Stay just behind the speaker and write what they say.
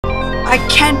I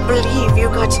can't believe you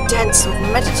got to dance with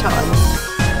Metaton.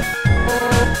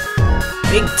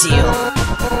 Big deal.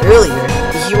 Earlier,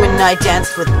 the human and I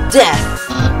danced with Death.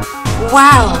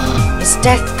 Wow, is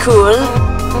Death cool?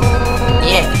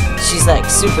 Yeah, she's like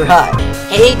super hot.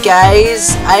 Hey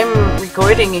guys, I'm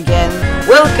recording again.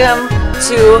 Welcome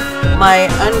to my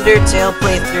Undertale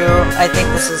playthrough. I think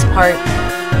this is part,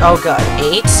 oh god,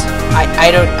 8?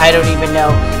 I don't even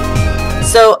know.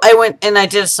 So I went and I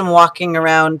did some walking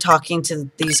around talking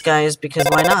to these guys because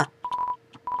why not?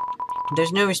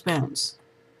 There's no response.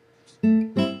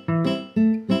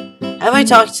 Have I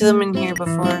talked to them in here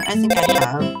before? I think I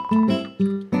have. I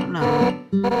don't know.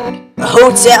 A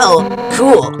hotel!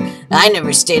 Cool! I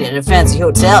never stayed at a fancy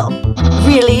hotel.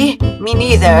 Really? Me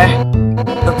neither.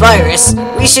 The virus,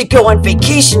 we should go on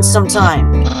vacation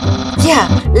sometime.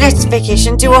 Yeah, let's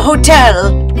vacation to a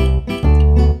hotel.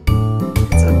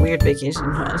 It's a weird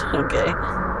vacation, but okay.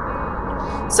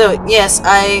 So, yes,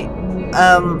 I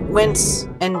went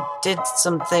and did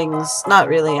some things. Not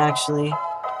really, actually.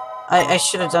 I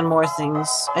should have done more things.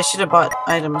 I should have bought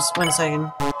items. 1 second.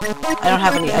 I don't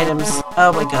have any items.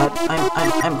 Oh my god.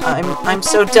 I'm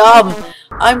so dumb.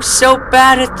 I'm so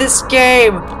bad at this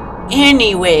game.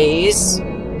 Anyways.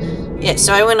 Yeah,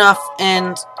 so I went off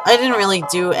and I didn't really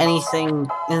do anything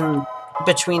in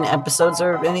between episodes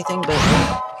or anything, but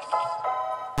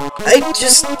I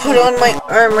just put on my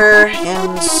armor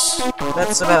and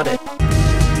that's about it.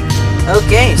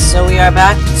 Okay, so we are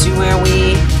back to where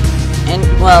we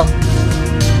well,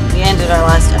 we ended our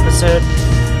last episode.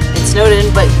 It snowed in,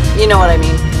 but you know what I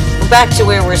mean. We're back to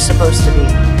where we're supposed to be.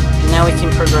 And now we can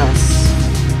progress.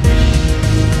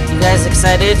 You guys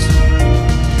excited?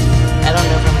 I don't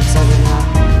know if I'm excited or not.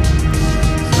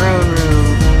 Throne room.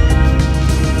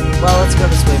 Well, let's go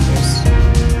this way first.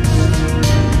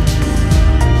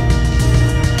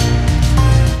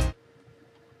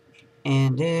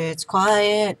 And it's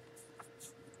quiet.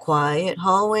 Quiet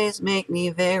hallways make me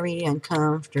very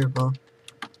uncomfortable.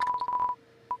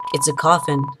 It's a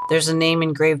coffin. There's a name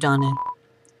engraved on it.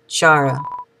 Shara.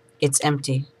 It's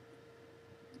empty.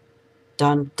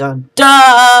 Dun dun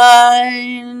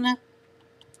dun!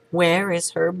 Where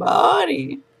is her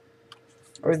body?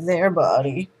 Or their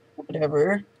body.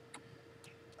 Whatever.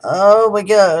 Oh my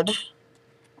god.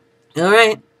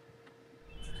 Alright.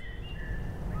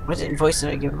 What voice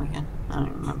did I give him again? I don't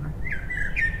even remember.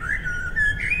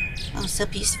 Oh, so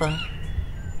peaceful.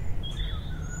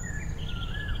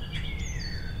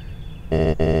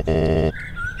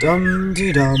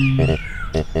 Dum-de-dum.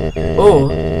 Oh,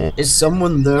 is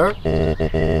someone there?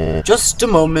 Just a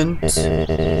moment.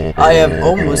 I have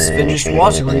almost finished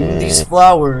watering these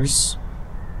flowers.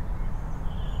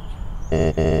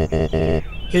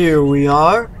 Here we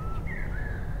are.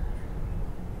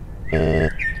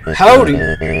 Howdy.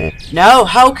 Now,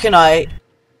 how can I...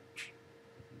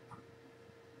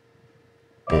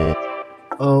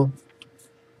 Oh.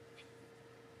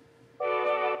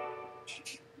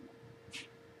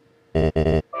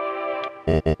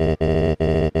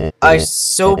 I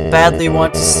so badly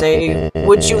want to say,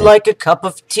 would you like a cup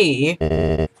of tea?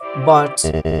 But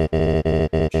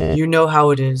you know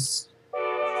how it is.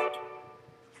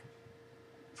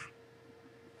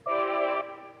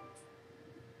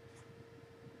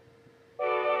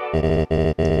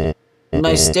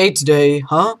 Nice day today,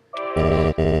 huh?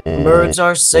 Birds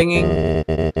are singing,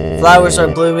 flowers are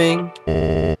blooming.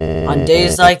 On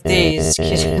days like these,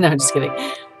 no, I'm just kidding.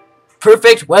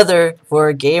 Perfect weather for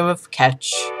a game of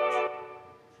catch.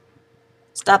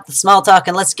 Stop the small talk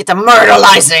and let's get to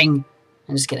murderizing.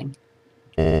 I'm just kidding.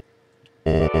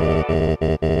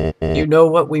 You know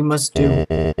what we must do.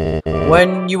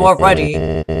 When you are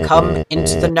ready, come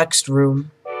into the next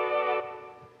room.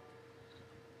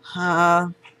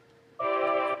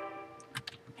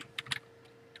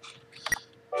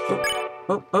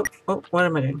 Oh, what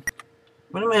am I doing?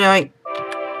 What am I doing?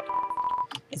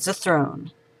 It's a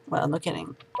throne. Well, no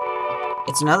kidding.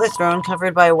 It's another throne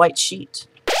covered by a white sheet.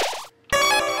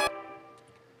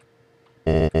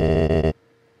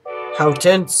 How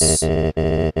tense.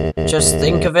 Just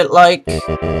think of it like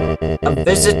a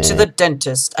visit to the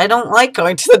dentist. I don't like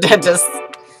going to the dentist.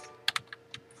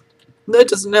 That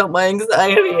doesn't help my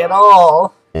anxiety at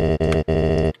all.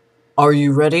 Are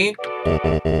you ready?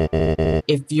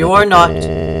 If you are not,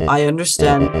 I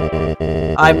understand.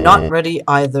 I'm not ready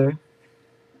either.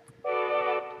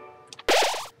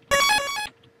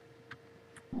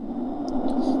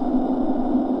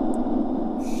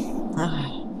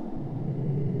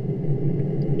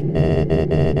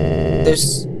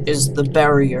 This is the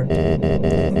barrier.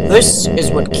 This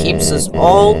is what keeps us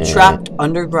all trapped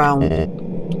underground.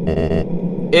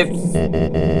 If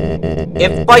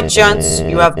If by chance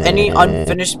you have any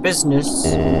unfinished business,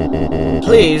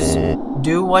 please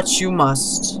do what you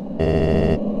must.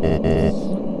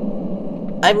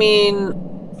 I mean,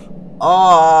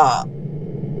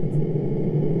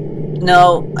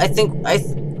 no, I think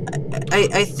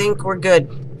we're good.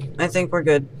 I think we're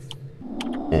good.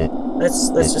 Let's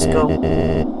just go.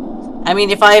 I mean,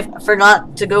 if I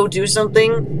forgot to go do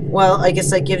something, well, I guess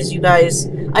that gives you guys...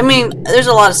 I mean, there's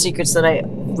a lot of secrets that I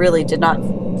really did not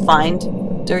find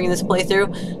during this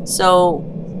playthrough, so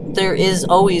there is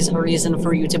always a reason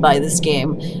for you to buy this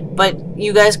game. But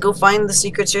you guys go find the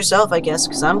secrets yourself, I guess,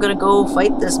 because I'm gonna go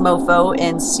fight this mofo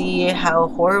and see how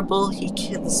horrible he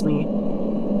kills me.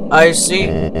 I see.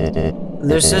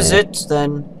 This is it,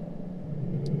 then.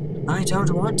 I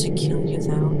don't want to kill you,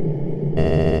 though.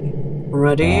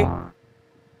 Ready?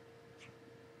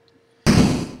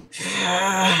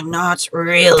 Not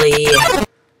really.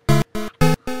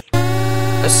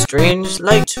 A strange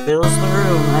light fills the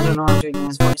room. I don't know how I'm doing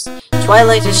his voice.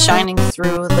 Twilight is shining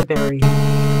through the barrier.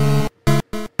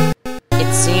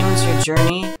 It seems your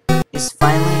journey is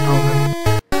finally over.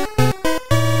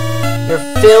 You're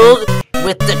filled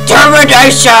with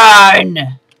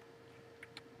determination!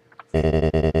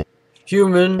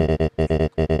 Human,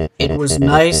 it was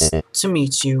nice to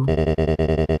meet you.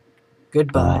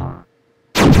 Goodbye.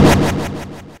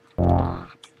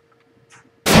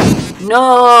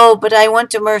 No, but I want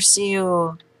to mercy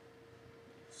you.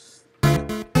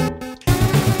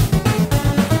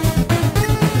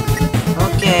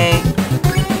 Okay.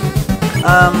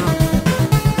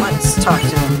 Let's talk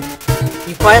to him.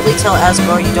 You quietly tell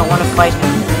Asgore you don't want to fight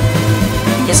him.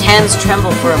 His hands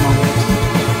tremble for a moment.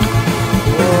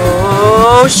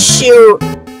 Oh, shoot!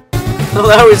 Oh,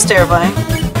 that was terrifying.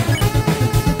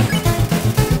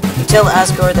 You tell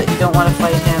Asgore that you don't want to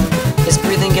fight him. His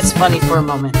breathing gets funny for a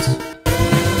moment.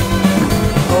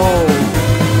 Oh,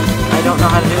 I don't know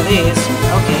how to do these.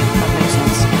 Okay, that makes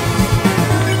sense.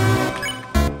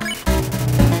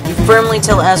 You firmly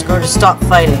tell Asgore to stop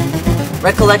fighting.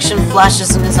 Recollection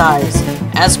flashes in his eyes.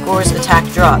 Asgore's attack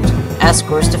dropped.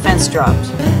 Asgore's defense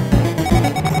dropped.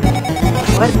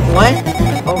 What?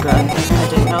 Oh god, I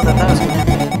didn't know that was gonna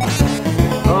happen.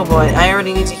 Oh boy, I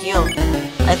already need to heal.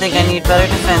 I think I need better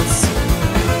defense.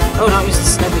 Oh, don't use the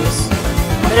snippies.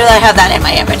 Why did I have that in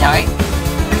my inventory?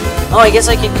 Oh, I guess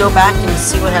I could go back and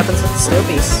see what happens with the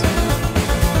snippies.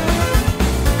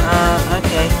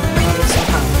 Okay. I'll get some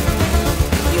pie.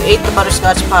 You ate the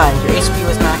butterscotch pie. Your HP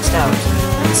was maxed out.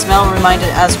 The smell reminded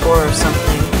Asgore of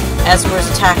something. Asgore's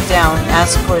attack down.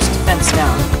 Asgore's defense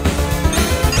down.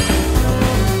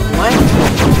 What?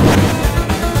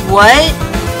 What?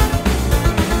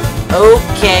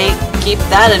 Okay, keep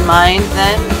that in mind,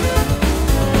 then.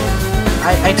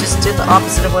 I just did the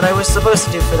opposite of what I was supposed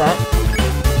to do for that.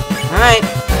 Alright.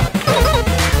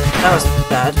 That was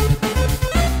bad.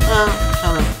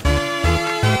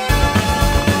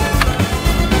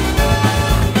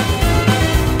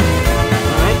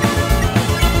 Alright.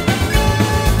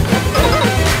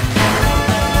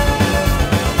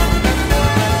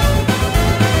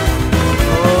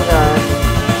 Oh god.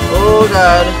 Oh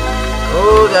god.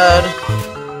 Oh god.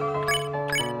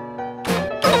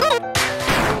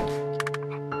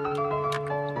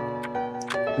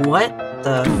 What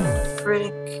the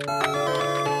frick?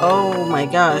 Oh my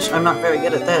gosh, I'm not very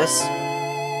good at this.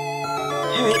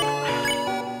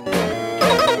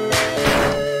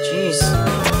 Jeez.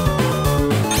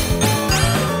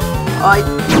 Oh,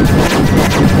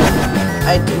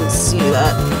 I didn't see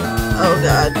that. Oh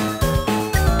god.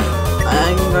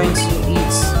 I'm going to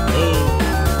eat a...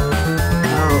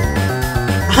 Oh.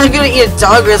 I'm gonna eat a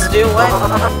dog residue? What?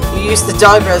 You used the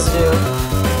dog residue.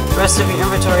 The rest of your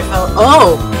inventory fell...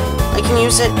 Oh! I can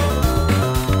use it...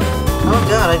 Oh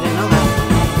god, I didn't know that.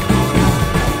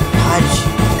 Fudge.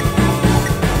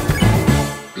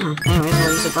 Anyways,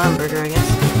 I'll use a brown burger, I guess.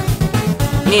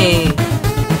 Yay.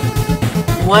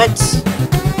 What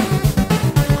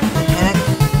the heck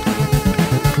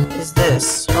is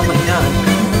this? Oh my god.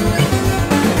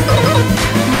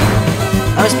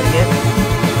 That was pretty good.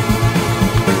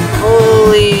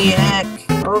 Holy heck.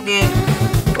 Okay.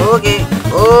 Okay.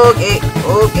 Okay.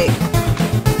 Okay.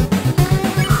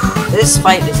 This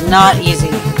fight is not easy.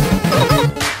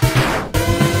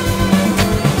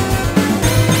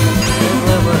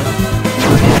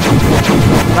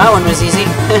 That one was easy.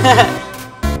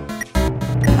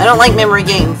 I don't like memory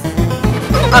games.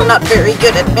 I'm not very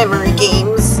good at memory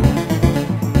games.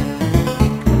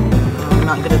 I'm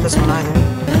not good at this one either.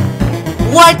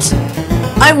 What?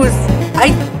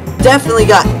 I definitely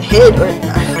got hit, or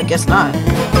I guess not.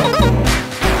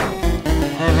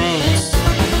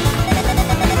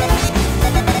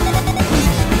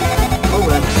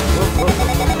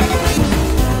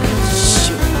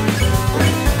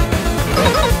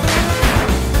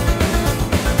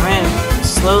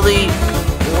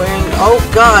 Oh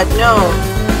god, no!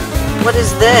 What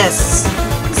is this?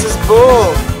 This is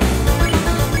bull!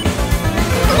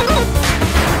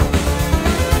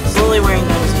 Slowly wearing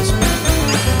noses.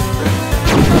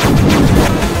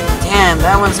 Damn,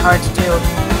 that one's hard to do.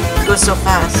 It goes so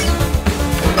fast.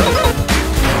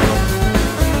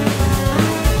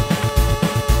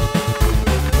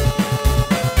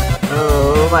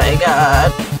 Oh my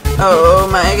god. Oh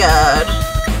my god.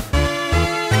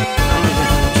 I'm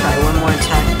gonna try one more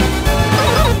attack.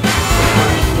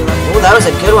 Oh, that was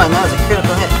a good one. That was a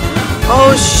critical hit.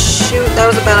 Oh shoot, that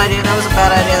was a bad idea. That was a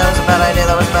bad idea. That was a bad idea.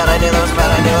 That was a bad idea. That was a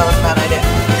bad idea. That was a bad idea.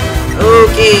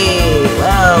 Okay,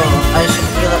 well, I should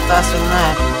heal up faster than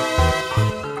that.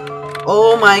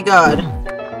 Oh my god.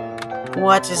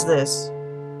 What is this?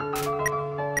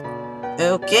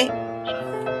 Okay.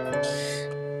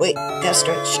 Wait, gotta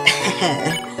stretch.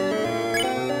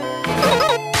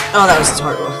 Oh, that was just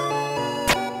horrible.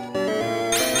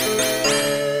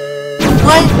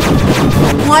 What?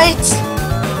 What?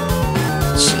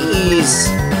 Jeez.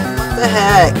 What the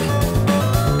heck?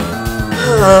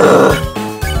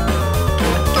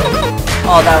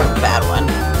 Oh, that was a bad one.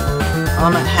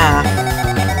 I'm at half.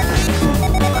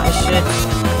 I should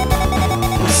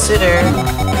consider...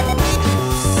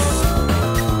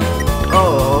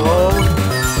 Oh...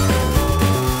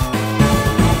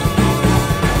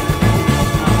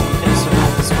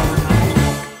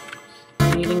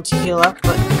 To heal up,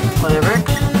 but whatever.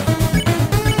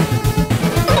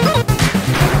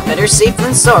 Better safe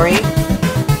than sorry.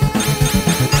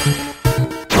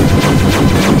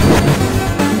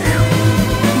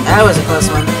 That was a close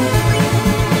one.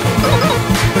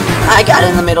 I got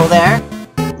in the middle there.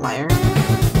 Liar.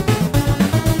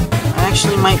 I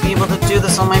actually might be able to do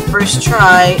this on my first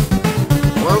try.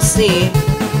 We'll see.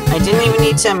 I didn't even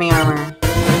need semi-armor.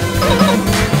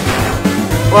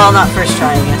 Well, not first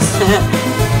try, I guess.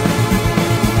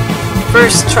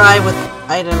 First try with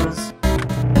items.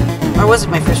 Or was it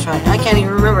my first try? I can't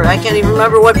even remember. I can't even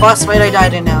remember what boss fight I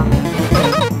died in now.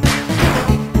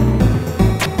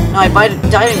 No, I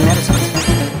died in medicine.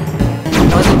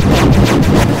 I wasn't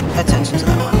paying attention to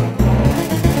that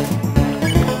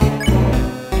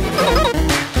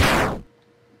one.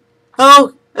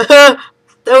 Oh!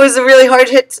 That was a really hard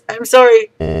hit. I'm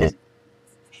sorry.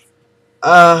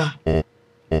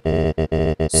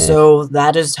 So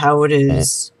that is how it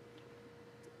is.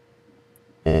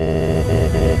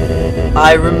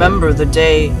 I remember the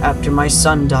day after my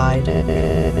son died.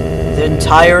 The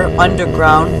entire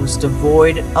underground was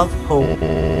devoid of hope.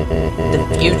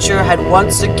 The future had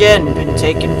once again been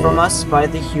taken from us by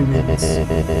the humans.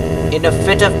 In a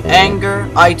fit of anger,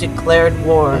 I declared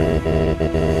war.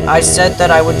 I said that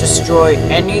I would destroy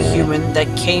any human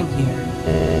that came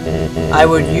here. I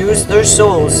would use their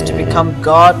souls to become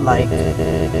godlike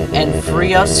and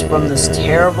free us from this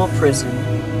terrible prison.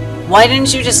 Why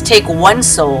didn't you just take one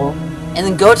soul and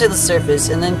then go to the surface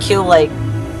and then kill, like,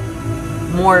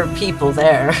 more people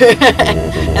there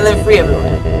and then free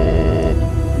everyone?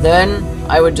 Then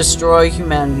I would destroy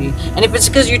humanity. And if it's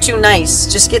because you're too nice,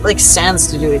 just get, like, Sans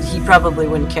to do it. He probably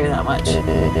wouldn't care that much.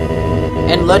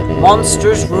 And let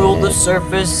monsters rule the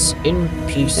surface in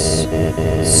peace.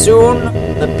 Soon,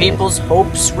 the people's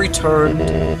hopes returned.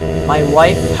 My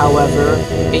wife, however,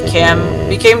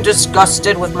 became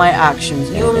disgusted with my actions.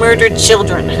 You murdered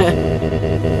children!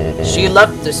 She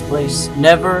left this place,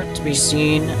 never to be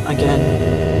seen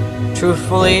again.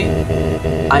 Truthfully,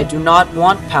 I do not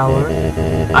want power.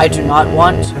 I do not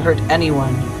want to hurt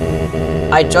anyone.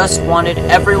 I just wanted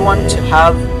everyone to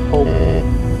have hope.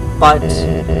 But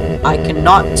I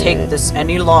cannot take this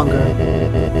any longer.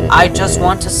 I just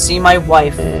want to see my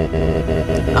wife.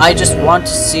 I just want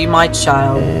to see my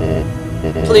child.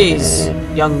 Please,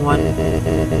 young one.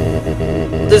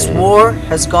 This war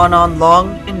has gone on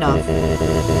long enough.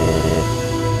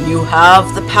 You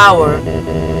have the power.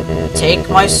 Take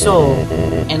my soul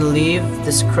and leave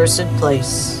this cursed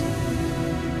place.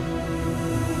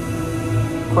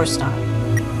 Of course not.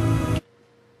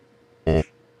 Of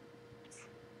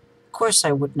course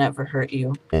I would never hurt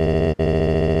you.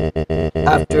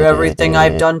 After everything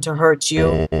I've done to hurt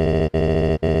you,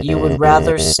 you would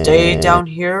rather stay down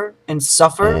here and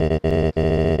suffer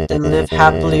than live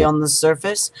happily on the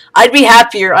surface? I'd be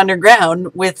happier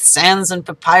underground with Sans and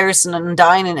Papyrus and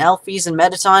Undyne and Elfies and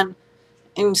Metaton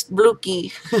and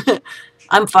Blookie.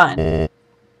 I'm fine.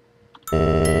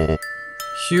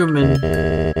 Human,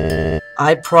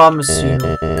 I promise you,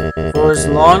 for as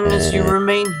long as you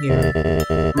remain here,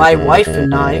 my wife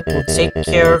and I will take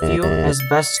care of you as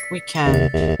best we can.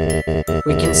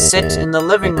 We can sit in the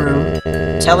living room,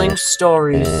 telling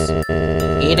stories,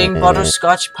 eating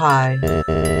butterscotch pie.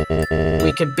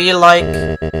 We could be like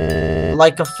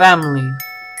a family.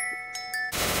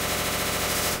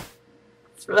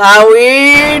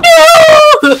 Flowey,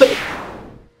 no!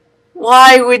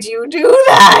 Why would you do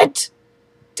that?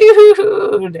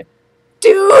 Dude!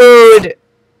 Dude!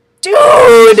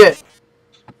 Dude!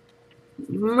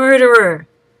 Murderer!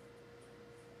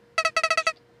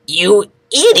 You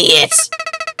idiot!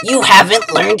 You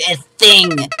haven't learned a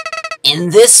thing in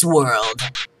this world.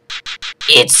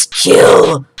 It's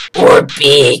kill or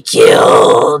be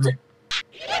killed.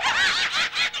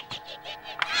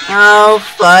 Oh,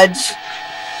 fudge.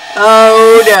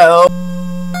 Oh, no.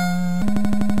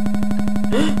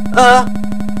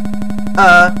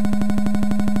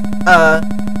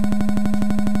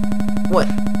 What?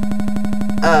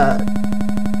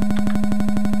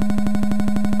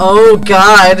 Oh,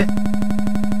 God.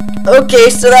 Okay,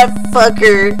 so that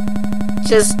fucker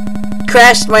just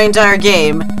crashed my entire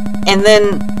game. And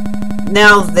then,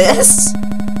 now this?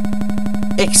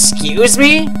 Excuse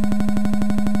me?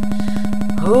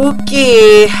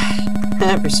 Okay.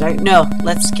 Sorry. No,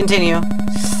 let's continue.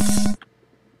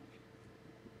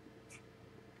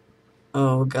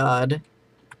 Oh, God.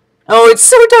 Oh, it's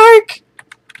so dark!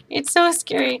 It's so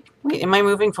scary. Wait, am I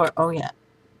moving forward? Oh, yeah.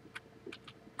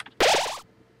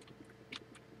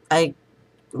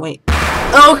 Wait.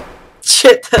 Oh,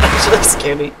 shit, that actually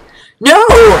scared me. No!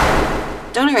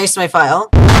 Don't erase my file.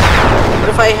 What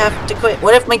if I have to quit?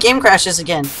 What if my game crashes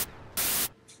again?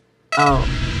 Oh.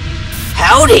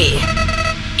 Howdy!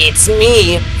 It's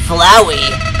me,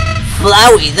 Flowey.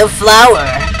 Flowey the Flower.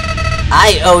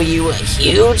 I owe you a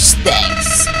huge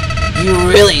thanks. You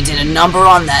really did a number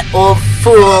on that old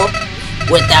fool.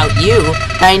 Without you,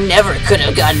 I never could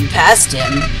have gotten past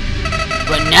him.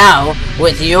 But now,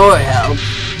 with your help,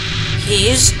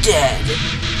 he's dead.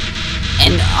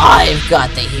 And I've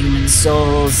got the human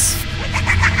souls.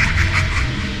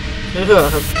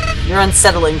 You're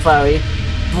unsettling, Flowey.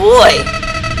 Boy,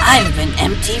 I've been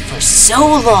empty for so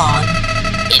long.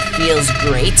 It feels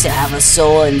great to have a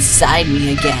soul inside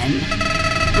me again.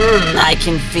 I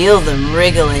can feel them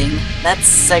wriggling. That's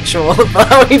sexual,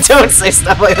 Flowey. Don't say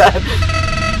stuff like that.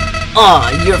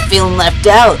 Aw, you're feeling left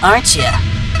out, aren't you?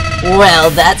 Well,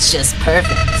 that's just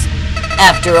perfect.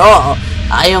 After all,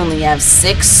 I only have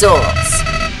 6 souls.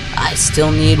 I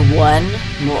still need 1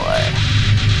 more.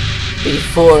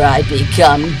 Before I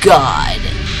become God.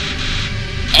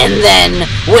 And then,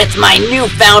 with my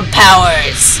newfound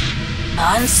powers,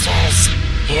 monsters,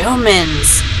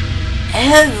 humans,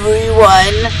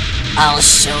 everyone, I'll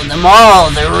show them all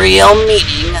the real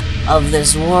meaning of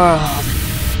this world.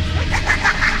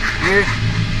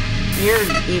 You're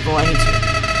evil, I hate you.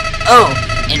 Oh,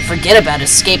 and forget about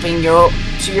escaping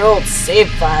to your old save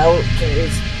file. Okay,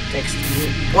 text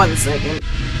me. 1 second.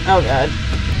 Oh, God.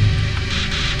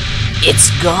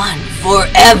 It's gone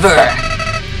forever.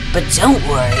 But don't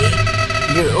worry.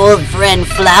 Your old friend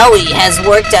Flowey has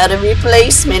worked out a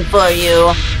replacement for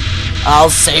you. I'll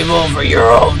save over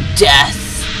your own death.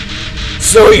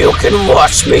 So you can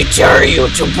watch me tear you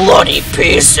to bloody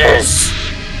pieces.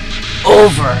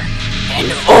 Over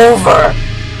and over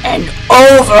and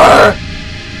over.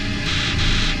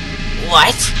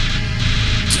 What?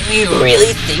 Do you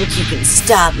really think you can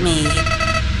stop me?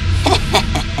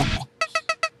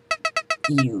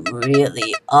 You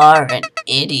really are an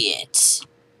idiot.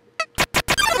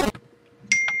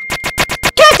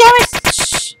 God damn it!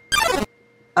 Shh.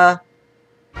 Oh,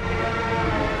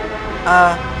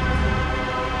 God.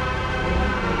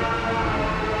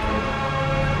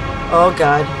 Oh,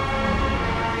 God.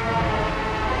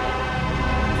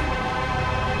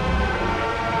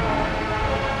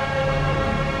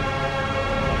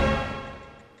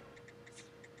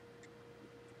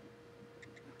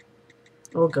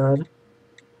 Oh, God!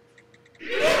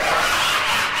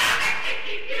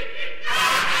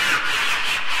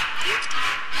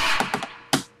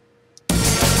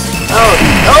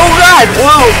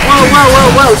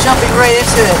 Whoa! Jumping right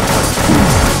into it.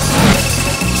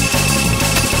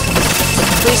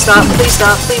 Please stop, please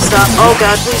stop, please stop. Oh,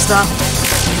 God, please stop.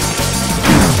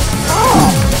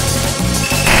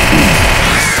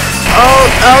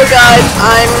 Oh, God.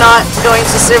 I'm not going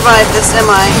to survive this, am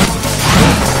I?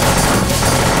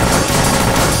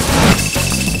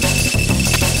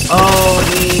 Oh,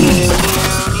 new.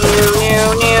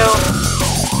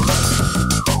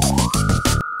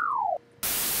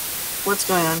 What's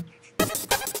going on?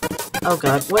 Oh,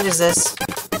 God, what is this?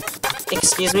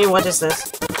 Excuse me, what is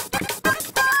this?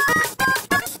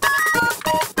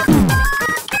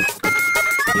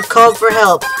 You called for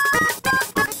help.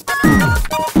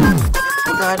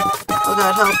 Oh god. Oh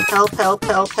god, help, help, help,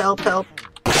 help, help, help.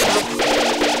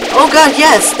 Oh god,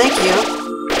 yes, thank you.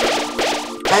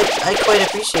 I quite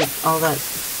appreciate all that.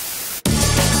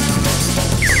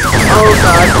 Oh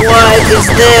god, what is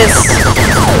this?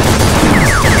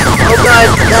 Oh god,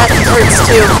 that hurts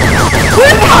too.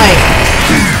 Where am I?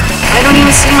 I don't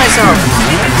even see myself.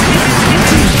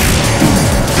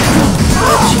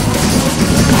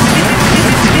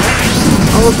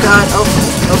 Oh god, oh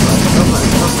god, oh god, oh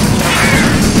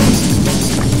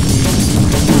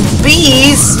god.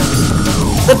 Bees!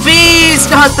 The bees,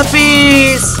 not the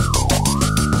bees!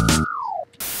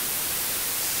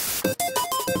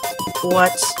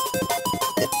 What?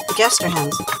 The Gaster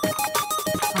hands.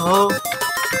 Oh.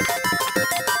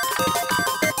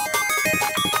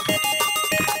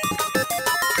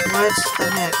 What the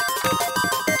heck?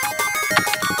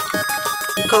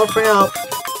 You called for help.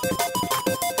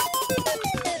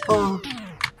 Oh.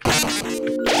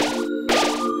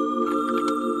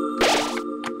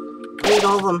 I need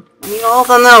all of them. I need all of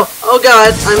them though. Oh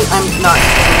god, I'm not.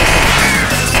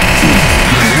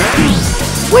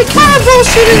 What kind of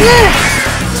bullshit is this?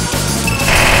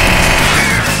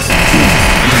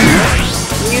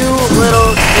 You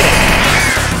little kid.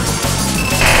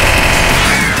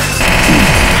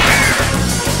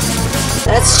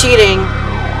 That's cheating.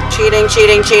 Cheating,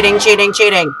 cheating, cheating, cheating,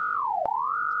 cheating.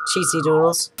 Cheesy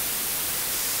doodles.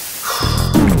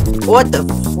 What the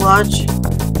fludge?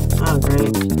 Oh,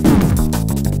 great.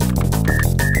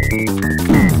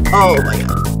 Oh my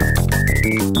god.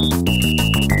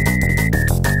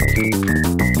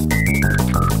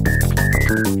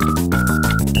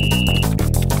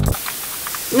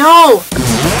 No!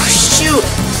 Shoot!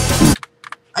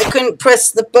 I couldn't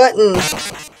press the button.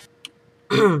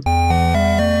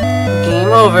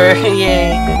 Game over.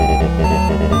 Yay.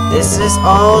 This is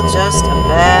all just a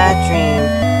bad dream.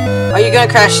 Are you gonna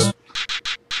crash?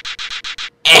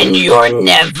 And you're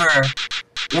never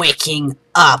waking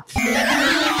up.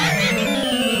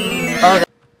 Oh.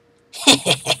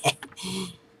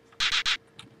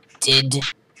 Did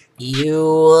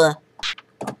you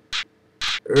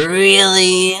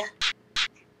really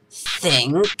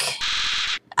think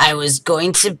I was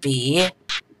going to be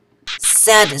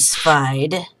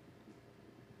satisfied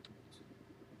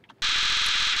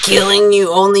killing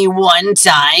you only one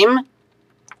time?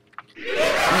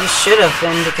 You should have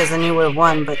been, because then you would have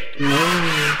won, but no,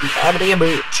 you gotta be a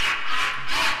bitch.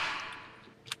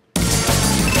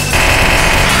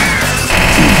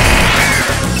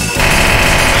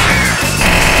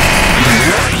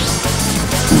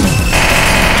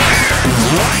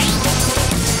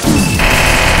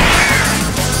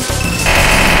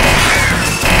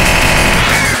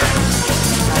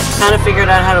 I kind of figured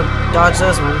out how to dodge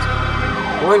those ones.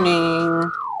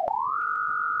 Warning!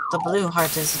 The blue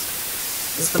heart is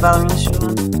the ballerina shoe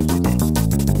one? Okay.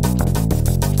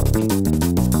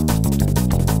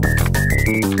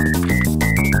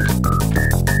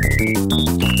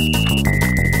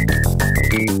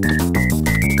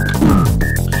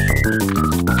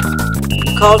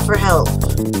 Called for help.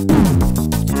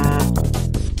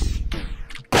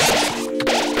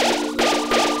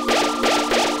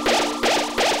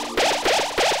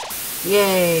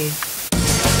 Yay.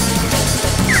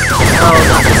 Oh,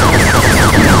 not this one.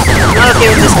 I'm not okay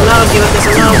with this, I'm not okay with this,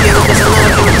 I'm not okay with this, I'm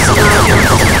not okay with this, I'm not okay with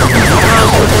this, I'm not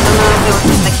okay with this, I'm not okay with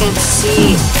this, I can't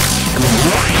see.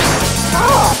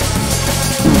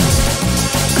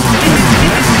 I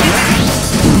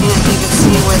can't even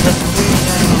see where the weird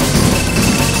guy is.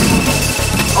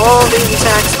 All these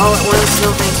attacks all at once,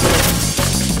 no thank you.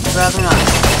 I'd rather not.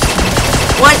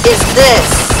 What is this?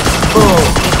 Oh,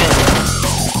 okay.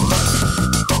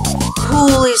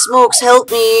 Holy smokes,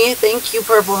 help me! Thank you,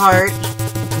 Purple Heart.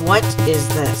 What is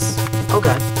this? Oh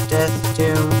god. Death,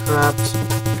 doom, corrupt,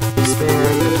 despair,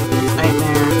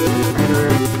 nightmare,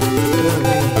 murderer.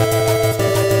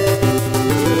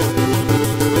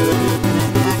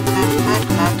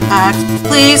 Act,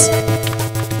 please!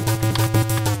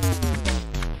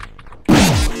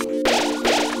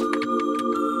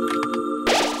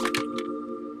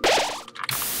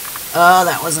 Oh,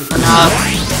 that wasn't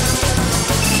enough.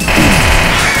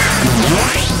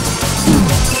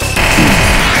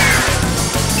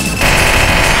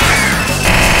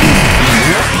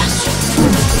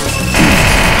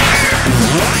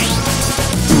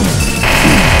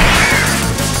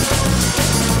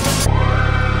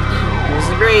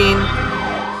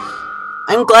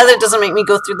 I'm glad that it doesn't make me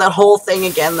go through that whole thing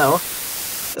again, though.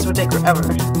 This would take forever.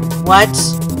 What?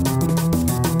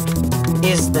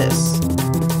 is this? Oh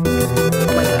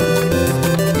my god.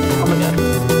 Oh my god.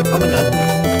 Oh my god.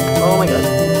 Oh my god.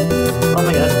 Oh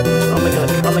my god. Oh my god.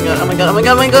 Oh my god. Oh my god. Oh my god. Oh my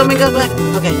god. Oh my god.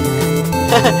 Okay.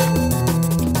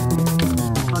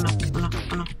 Oh no. Oh no.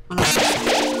 Oh no. Oh no.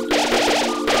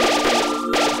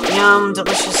 Yum.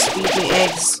 Delicious. Feed me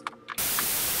eggs.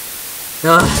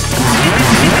 Ugh.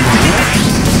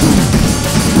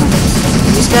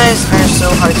 These guys are so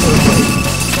hard to avoid.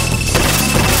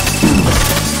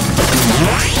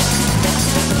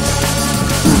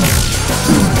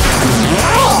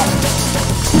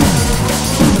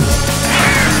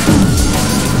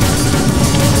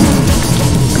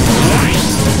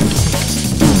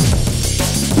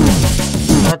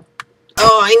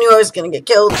 Oh, I knew I was gonna get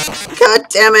killed. God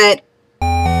damn it.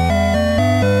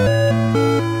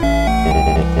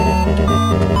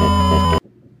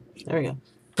 There we go.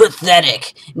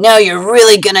 Pathetic. Now you're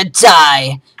really gonna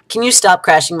die. Can you stop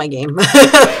crashing my game?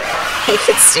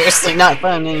 It's seriously not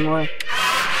fun anymore.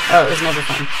 Oh, it was never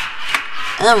fun.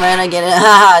 Alright, I get it.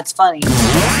 Haha, it's funny.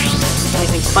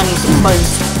 Anything funny to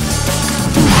buzz.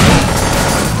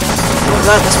 Oh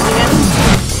god, this one again?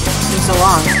 It's been so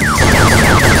long.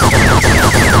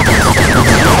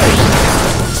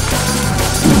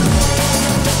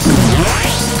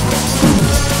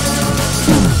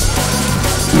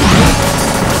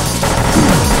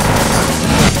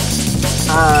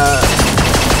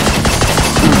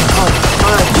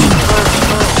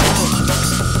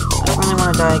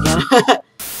 Die again.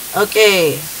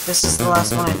 Okay, this is the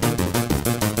last one, I think.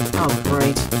 Oh,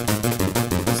 great. So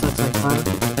that's like fun.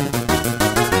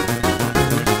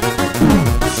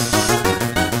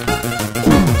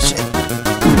 Shit.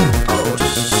 Oh,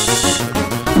 shit.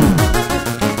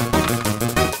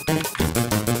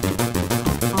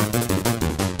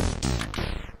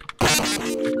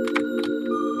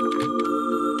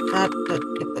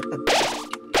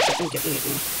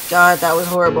 God, that was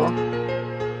horrible.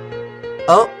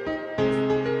 Oh.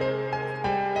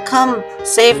 Come,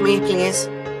 save me, please.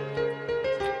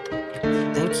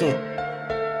 Thank you.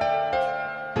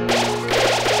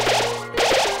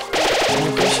 I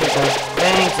appreciate that.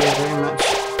 Thank you very much.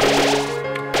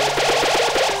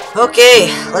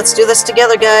 Okay, let's do this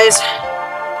together, guys.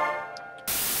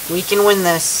 We can win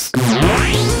this.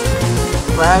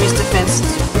 Flabby's defense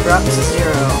dropped to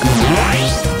 0.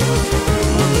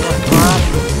 And we got caught.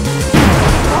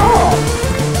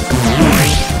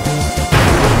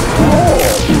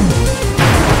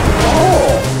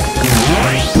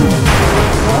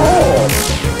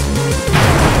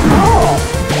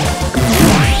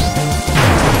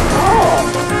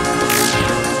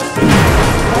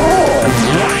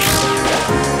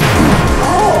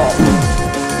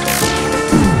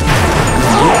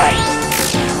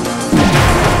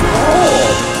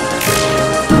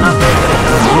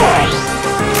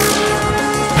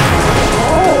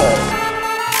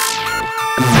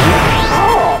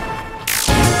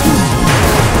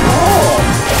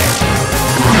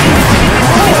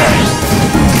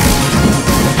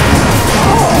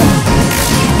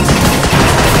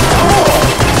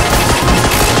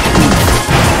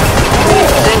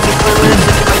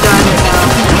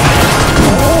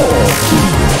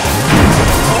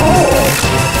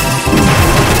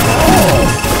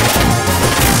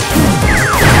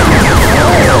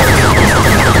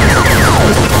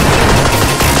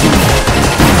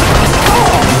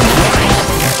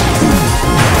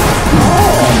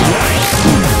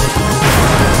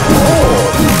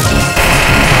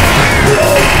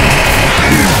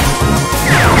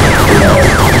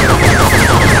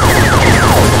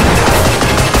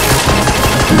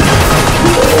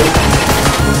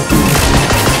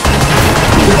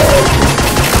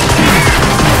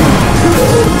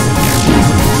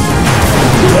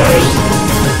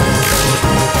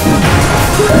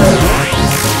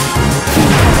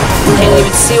 Can't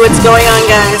even see what's going on,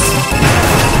 guys.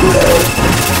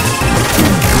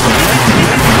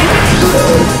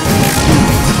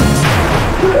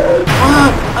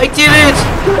 Oh, I did it!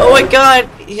 Oh my god!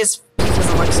 His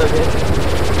doesn't look so good.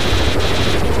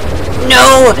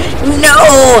 No!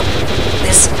 No!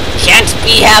 This can't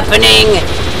be happening!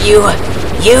 You...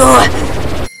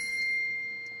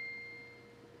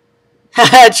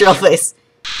 Haha, troll face.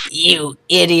 You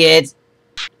idiot.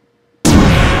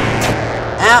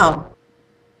 Ow.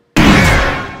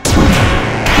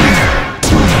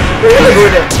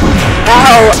 Rude.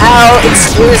 Ow, ow,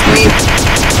 excuse me.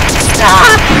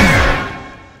 Stop.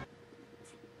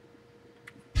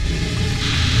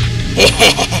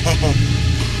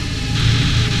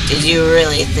 Did you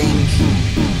really think?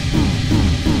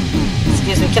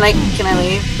 Excuse me, can I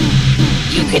leave?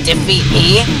 You could defeat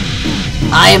me?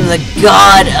 I am the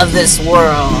god of this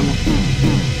world.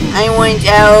 I want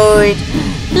out.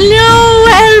 No,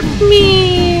 help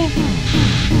me.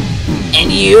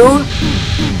 And you?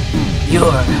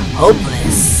 You're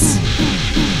hopeless.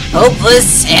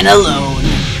 Hopeless and alone.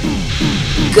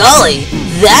 Golly,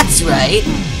 that's right.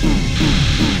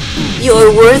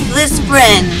 Your worthless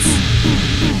friends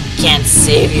can't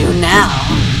save you now.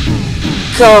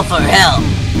 Call for help.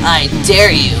 I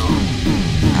dare you.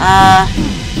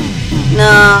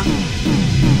 No.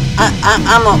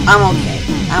 I'm okay.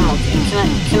 I'm okay.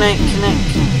 Can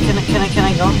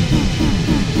I go?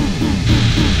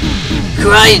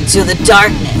 Cry into the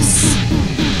darkness.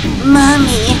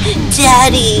 Mommy,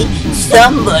 Daddy,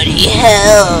 somebody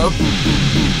help.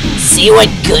 See what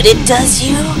good it does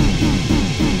you?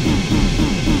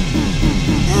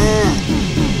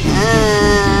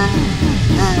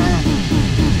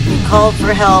 You called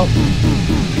for help.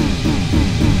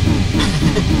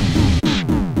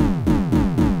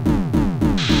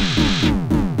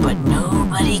 But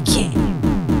nobody came.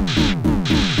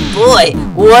 Boy,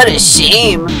 what a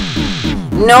shame.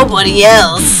 Nobody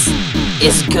else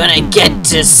is gonna get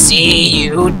to see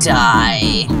you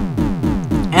die.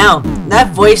 Ow,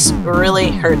 that voice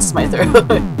really hurts my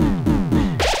throat.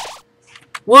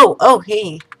 Whoa, oh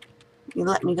hey. You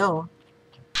let me go.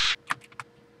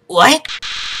 What?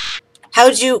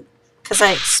 How'd you... Because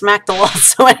I smacked the wall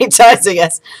so many times, I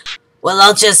guess. Well,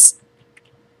 I'll just...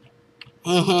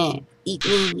 Eat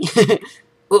me.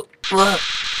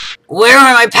 Where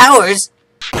are my powers?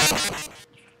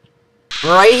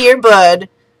 Right here, bud.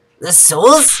 The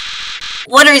souls?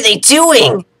 What are they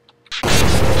doing?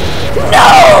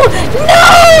 No!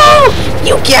 No!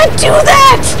 You can't do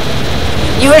that!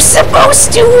 You are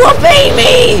supposed to obey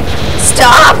me!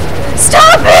 Stop!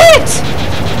 Stop it!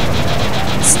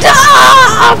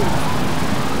 Stop!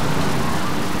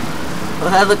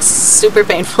 Well, that looks super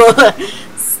painful.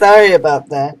 Sorry about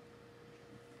that.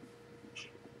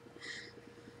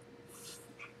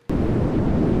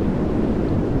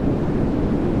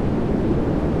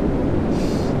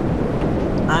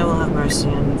 I will have mercy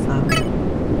on you, Flower.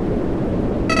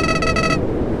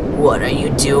 What are you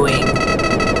doing?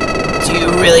 Do you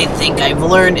really think I've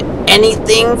learned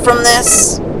anything from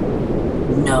this?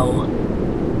 No.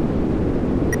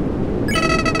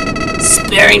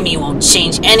 Sparing me won't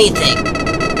change anything.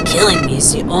 Killing me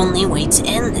is the only way to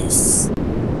end this.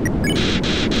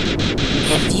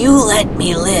 If you let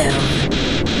me live,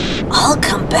 I'll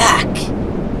come back.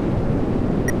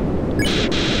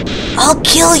 I'll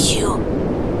kill you.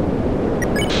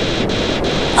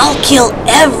 I'll kill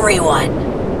everyone.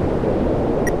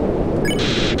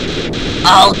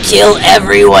 I'll kill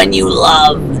everyone you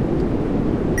love.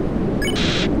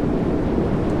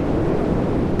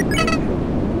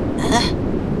 Huh?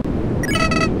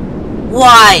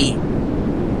 Why?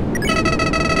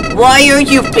 Why are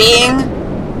you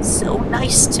being so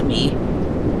nice to me?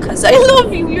 'Cause I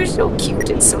love you. You're so cute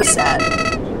and so sad.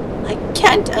 I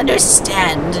can't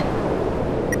understand.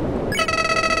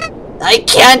 I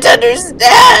can't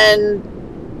understand.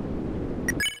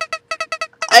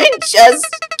 I just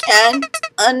can't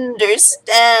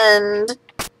understand.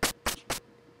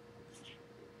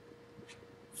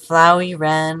 Flowey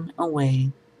ran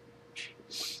away.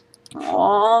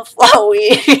 Oh,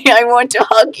 Flowey, I want to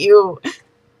hug you.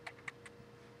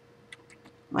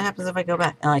 What happens if I go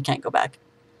back? Oh, I can't go back.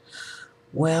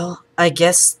 Well, I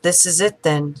guess this is it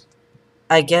then.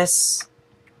 I guess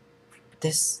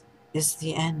this is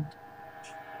the end.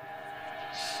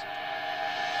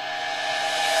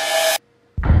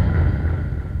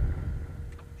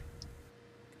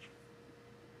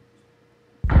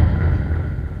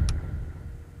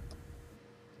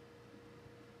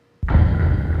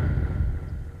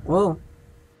 Whoa.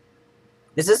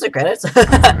 Is this the credits?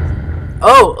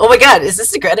 Oh my god, is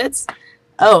this the credits?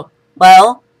 Oh,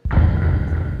 well.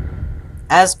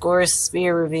 Asgore's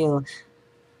sphere reveal.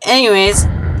 Anyways,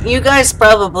 you guys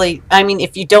probably, I mean,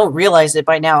 if you don't realize it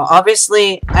by now,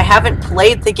 obviously, I haven't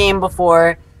played the game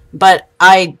before, but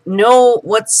I know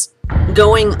what's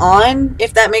going on,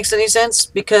 if that makes any sense,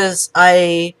 because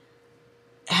I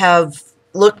have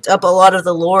looked up a lot of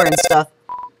the lore and stuff.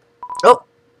 Oh.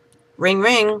 Ring,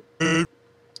 ring.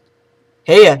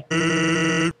 Hey,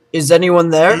 is anyone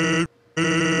there?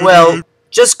 Well,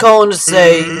 just calling to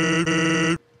say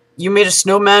you made a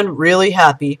snowman really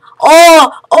happy.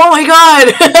 Oh my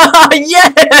god!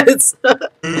 Yes!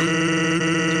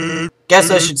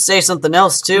 Guess I should say something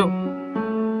else, too.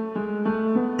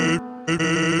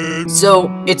 So,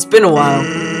 it's been a while.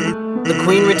 The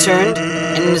queen returned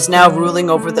and is now ruling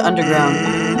over the underground.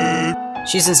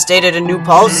 She's instated a new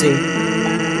policy.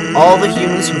 All the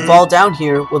humans who fall down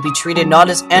here will be treated not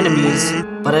as enemies,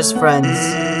 but as friends.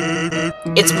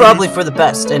 It's probably for the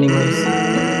best, anyways.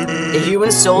 The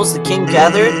human souls the king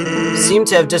gathered seem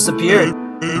to have disappeared.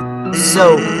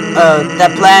 So,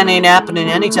 that plan ain't happening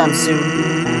anytime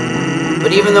soon.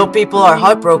 But even though people are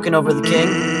heartbroken over the king,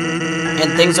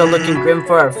 and things are looking grim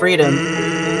for our freedom,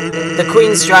 the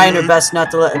queen's trying her best not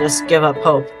to let us give up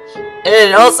hope. And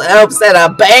it also helps that I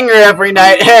bang her every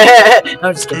night. No,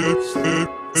 I'm just kidding.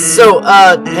 So,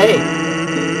 hey.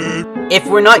 If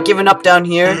we're not giving up down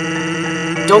here,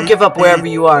 don't give up wherever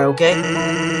you are, okay?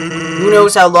 Who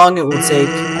knows how long it will take,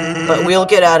 but we'll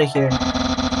get out of here.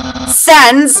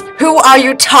 Sans, who are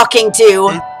you talking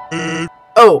to?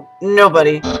 Oh,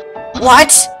 nobody.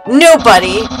 What?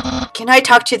 Nobody? Can I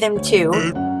talk to them too?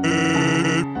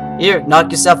 Here,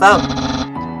 knock yourself out.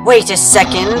 Wait a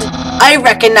second. I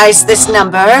recognize this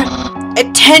number.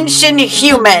 Attention,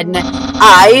 human.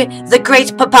 I, the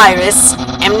Great Papyrus,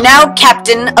 am now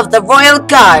captain of the Royal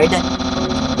Guard.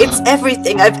 It's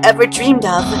everything I've ever dreamed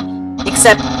of.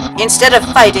 Except, instead of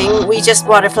fighting, we just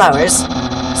water flowers.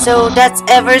 So that's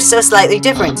ever so slightly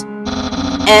different.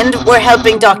 And we're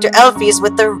helping Dr. Elfies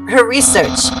with her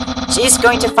research. She's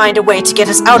going to find a way to get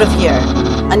us out of here.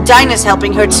 And Dinah's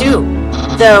helping her too.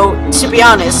 Though, to be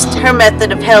honest, her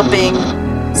method of helping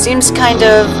seems kind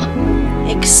of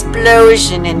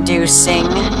explosion-inducing.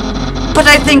 But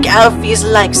I think Alphys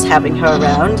likes having her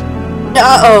around.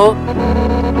 Uh-oh.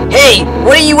 Hey,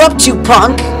 what are you up to,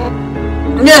 punk?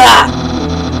 Nah!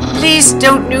 Please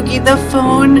don't noogie the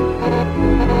phone.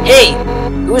 Hey,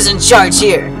 who's in charge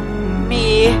here?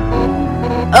 Me.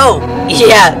 Oh,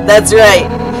 yeah, that's right.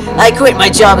 I quit my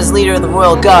job as leader of the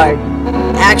Royal Guard.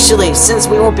 Actually, since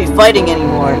we won't be fighting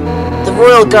anymore, the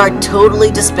Royal Guard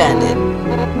totally disbanded.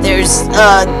 There's,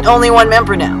 only one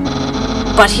member now.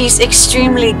 But he's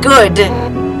extremely good.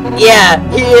 Yeah,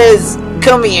 he is.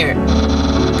 Come here.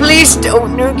 Please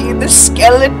don't noogie the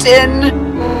skeleton.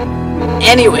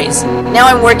 Anyways, now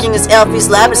I'm working as Alfie's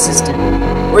lab assistant.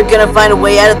 We're gonna find a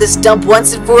way out of this dump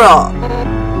once and for all.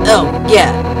 Oh,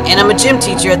 yeah, and I'm a gym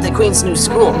teacher at the Queen's new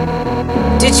school.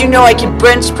 Did you know I can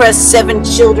bench press 7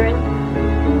 children?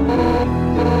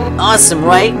 Awesome,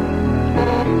 right?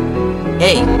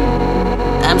 Hey,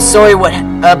 I'm sorry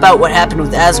about what happened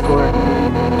with Asgore.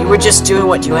 You were just doing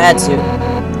what you had to.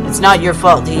 It's not your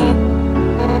fault,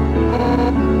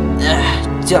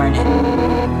 darn it.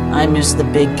 I'm just the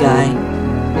big guy.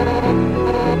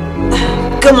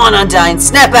 Come on, Undyne,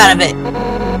 snap out of it!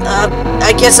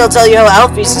 I guess I'll tell you how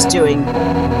Alphys is doing.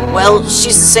 Well,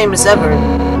 she's the same as ever.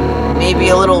 Maybe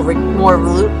a little more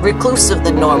reclusive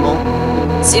than normal.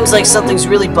 Seems like something's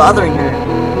really bothering her.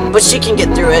 But she can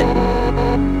get through it.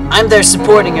 I'm there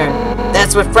supporting her.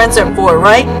 That's what friends are for,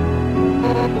 right?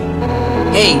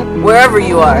 Hey, wherever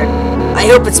you are, I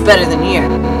hope it's better than here.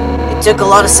 It took a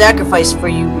lot of sacrifice for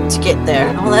you to get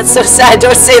there. Oh, that's so sad.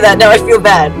 Don't say that. Now I feel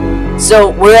bad. So,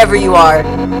 wherever you are,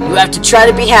 you have to try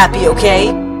to be happy,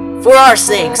 okay? For our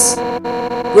sakes.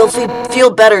 We'll feel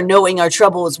better knowing our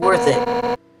trouble is worth it.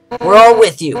 We're all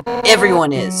with you.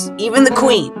 Everyone is. Even the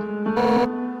Queen.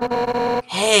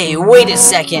 Hey, wait a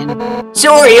second.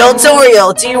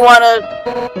 Toriel, do you wanna...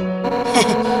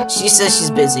 She says she's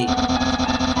busy.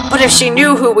 But if she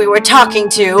knew who we were talking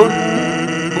to...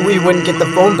 We wouldn't get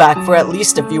the phone back for at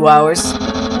least a few hours.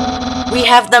 We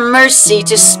have the mercy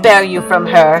to spare you from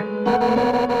her.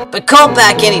 But call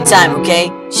back anytime,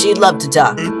 okay? She'd love to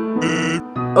talk.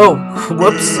 Oh,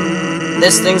 whoops.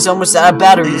 This thing's almost out of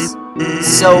batteries.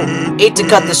 So, hate to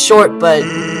cut this short, but...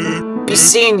 be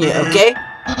seeing you, okay?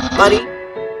 Buddy?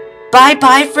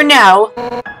 Bye-bye for now.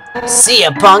 See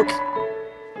ya, punk.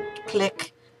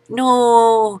 Click.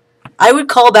 No. I would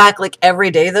call back, like, every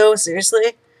day, though.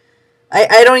 Seriously.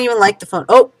 I don't even like the phone.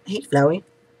 Oh, hey, Flowey.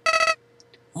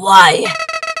 Why?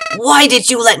 Why did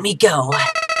you let me go?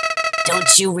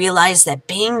 Don't you realize that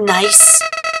being nice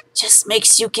just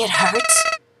makes you get hurt?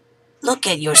 Look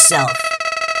at yourself.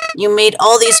 You made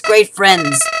all these great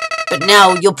friends, but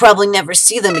now you'll probably never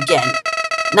see them again.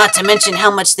 Not to mention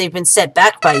how much they've been set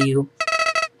back by you.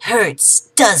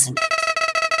 Hurts, doesn't it?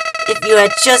 If you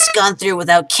had just gone through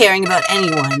without caring about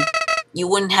anyone, you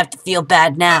wouldn't have to feel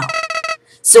bad now.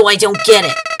 So I don't get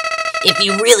it. If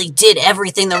you really did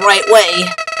everything the right way,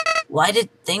 why did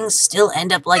things still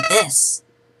end up like this?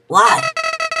 Why?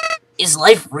 Is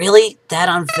life really that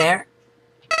unfair?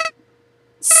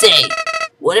 Say,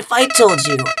 what if I told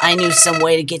you I knew some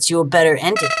way to get you a better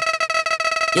ending?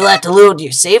 You'll have to load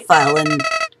your save file and,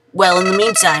 well, in the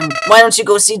meantime, why don't you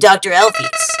go see Dr.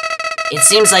 Elfies? It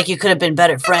seems like you could have been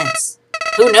better friends.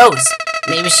 Who knows?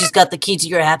 Maybe she's got the key to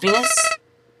your happiness?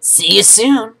 See you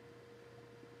soon.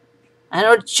 I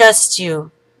don't trust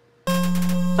you,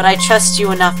 but I trust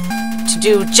you enough to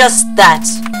do just that.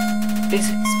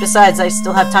 Besides, I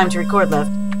still have time to record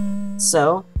left.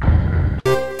 So...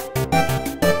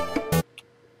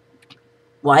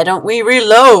 why don't we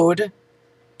reload?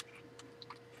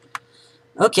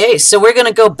 Okay, so we're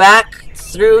gonna go back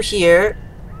through here.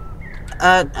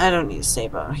 I don't need to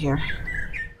save out here.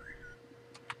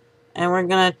 And we're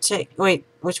gonna take... wait,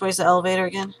 which way's the elevator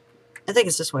again? I think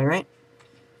it's this way, right?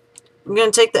 I'm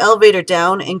gonna take the elevator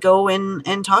down and go in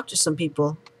and talk to some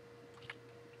people.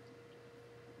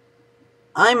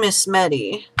 I miss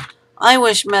Medi. I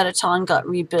wish Mettaton got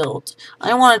rebuilt.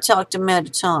 I want to talk to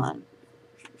Mettaton.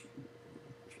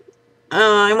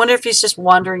 I wonder if he's just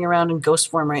wandering around in ghost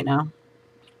form right now.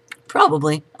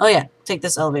 Probably. Oh yeah, take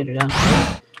this elevator down.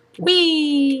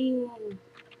 Whee!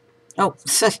 Oh,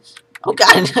 oh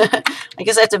god. I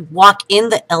guess I have to walk in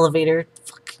the elevator.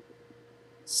 Fuck.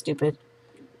 Stupid.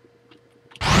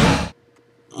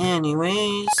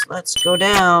 Anyways, let's go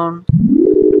down.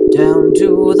 Down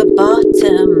to the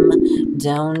bottom.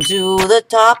 Down to the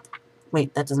top.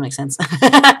 Wait, that doesn't make sense.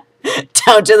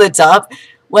 Down to the top.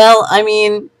 Well, I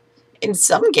mean, in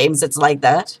some games it's like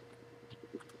that.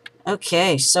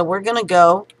 Okay, so we're gonna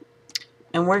go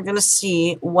and we're gonna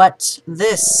see what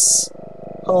this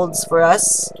holds for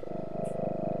us.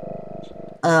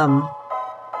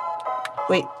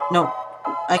 Wait, no.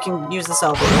 I can use this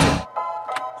elevator.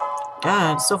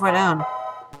 God, it's so far down.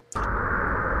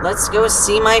 Let's go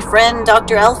see my friend,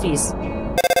 Dr. Alphys.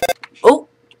 Oh,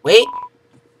 wait.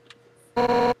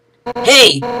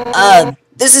 Hey,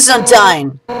 this is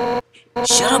Undyne.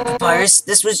 Shut up, Papyrus.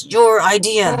 This was your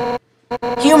idea.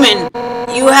 Human,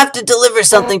 you have to deliver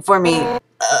something for me.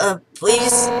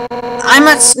 Please? I'm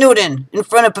at Snowden, in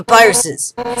front of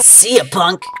Papyrus's. See ya,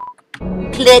 punk.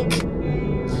 Click.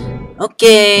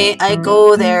 Okay, I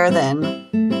go there then.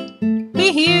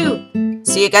 Wee-hoo!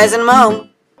 See you guys in a mo.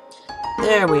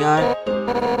 There we are.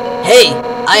 Hey,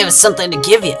 I have something to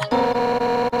give you.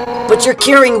 But you're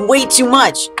carrying way too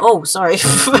much. Oh, sorry.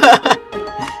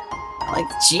 Like,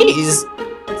 jeez.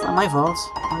 It's not my fault.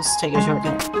 I'll just take a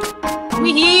shortcut.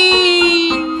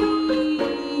 Wee-hee!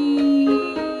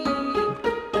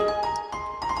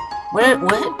 What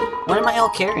am I all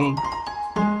carrying?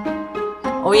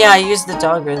 Oh yeah, I used the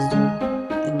dog residue.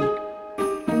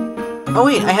 Oh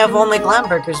wait, I have all my glam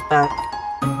burgers back.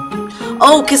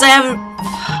 Oh, because I haven't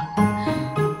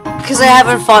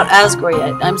fought Asgore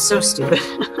yet. I'm so stupid.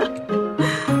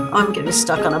 I'm getting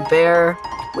stuck on a bear.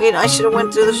 Wait, I should have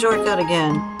went through the shortcut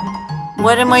again.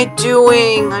 What am I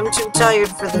doing? I'm too tired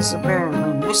for this,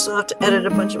 apparently. I still have to edit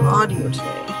a bunch of audio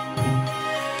today.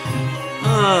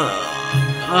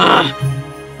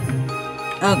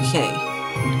 Okay.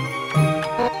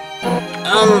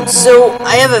 So,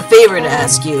 I have a favor to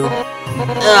ask you.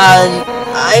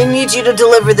 I need you to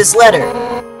deliver this letter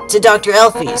to Dr.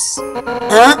 Alphys.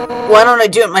 Huh? Why don't I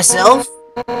do it myself?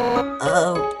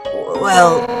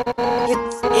 Well,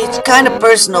 it's kind of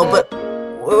personal, but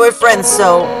we're friends,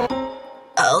 so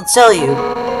I'll tell you.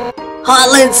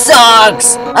 Hotland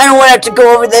sucks! I don't want to have to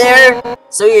go over there!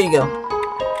 So here you go.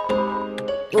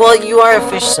 Well, you are a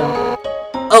fish, so...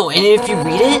 Oh, and if you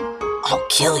read it, I'll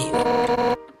kill you.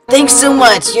 Thanks so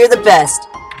much, you're the best.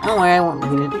 Don't worry, I won't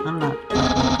read it. I'm not.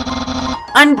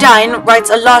 Undyne writes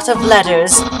a lot of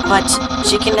letters, but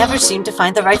she can never seem to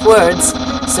find the right words.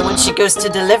 So when she goes to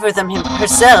deliver them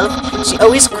herself, she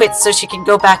always quits so she can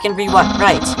go back and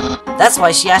rewrite. That's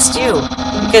why she asked you,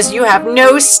 because you have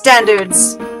no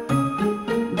standards.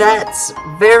 That's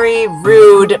very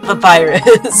rude,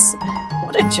 Papyrus.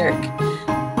 What a jerk.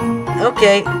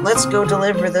 Okay, let's go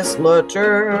deliver this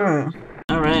letter.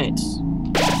 Alright.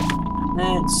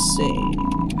 Let's see.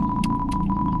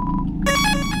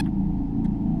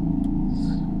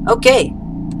 Okay.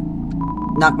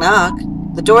 Knock knock.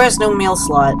 The door has no mail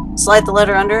slot. Slide the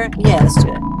letter under? Yeah, let's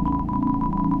do it.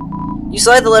 You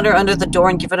slide the letter under the door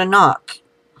and give it a knock.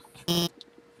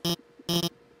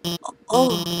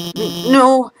 Oh,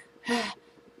 no.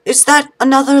 Is that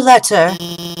another letter?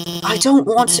 I don't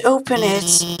want to open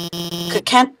it.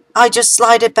 Can't I just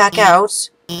slide it back out?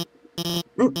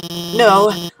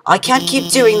 No, I can't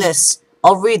keep doing this.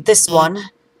 I'll read this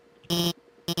one.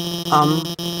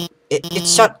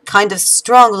 It's shut kind of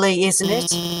strongly, isn't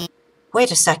it?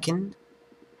 Wait a second.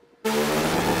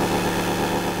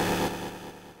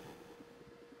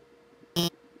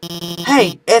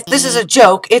 Hey, if this is a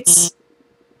joke, it's...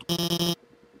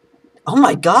 Oh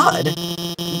my god.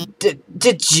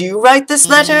 Did you write this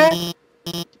letter?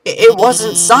 It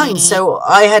wasn't signed, so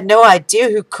I had no idea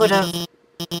who could have...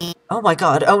 Oh my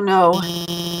god, oh no.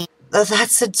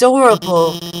 That's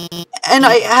adorable. And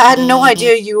I had no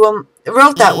idea you,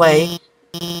 wrote that way.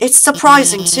 It's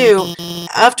surprising, too.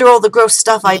 After all the gross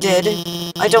stuff I did,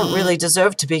 I don't really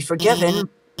deserve to be forgiven.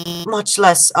 Much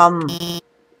less,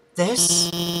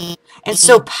 this? And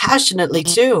so passionately,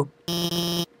 too.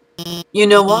 You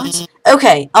know what?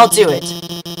 Okay, I'll do it.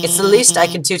 It's the least I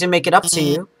can do to make it up to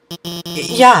you.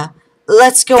 Yeah,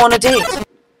 let's go on a date.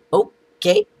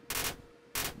 Okay.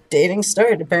 Dating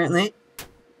started, apparently. ...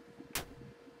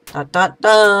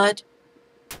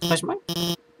 Question mark?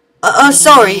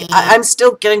 Sorry, I'm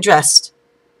still getting dressed.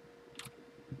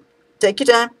 Take your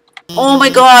time. Oh my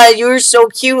god, you're so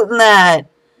cute in that.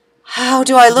 How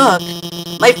do I look?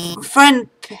 My friend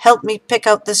helped me pick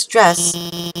out this dress.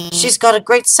 She's got a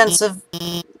great sense of...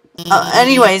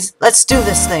 anyways, let's do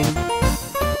this thing.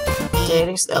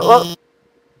 Dating stuff. Well...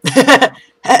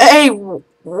 Hey,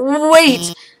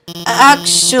 wait!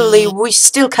 Actually, we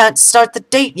still can't start the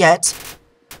date yet.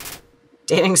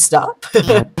 Dating stop?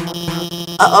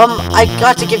 I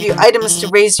got to give you items to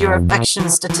raise your affection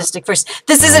statistic first.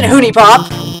 This isn't Hoonie Pop!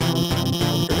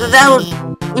 That'll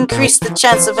increase the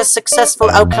chance of a successful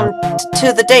outcome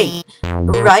to the date,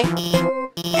 right?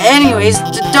 Anyways,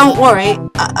 don't worry,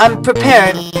 I'm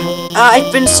prepared.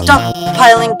 I've been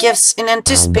stockpiling gifts in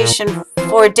anticipation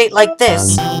for a date like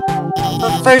this.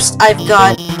 But first, I've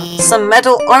got some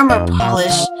metal armor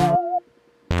polish.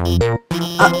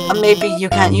 Maybe you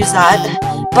can't use that.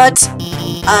 But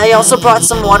I also brought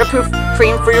some waterproof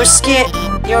cream for your skin.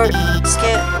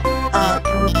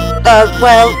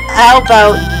 Well, how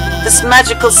about this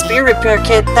magical spear repair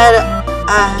kit that,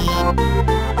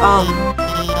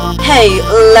 hey,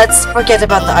 let's forget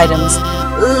about the items.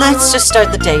 Let's just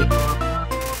start the date.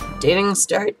 Dating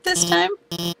start this time?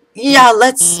 Yeah,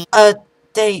 let's,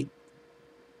 date.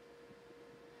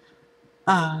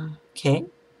 Okay.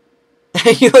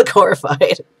 You look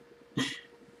horrified.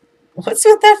 What's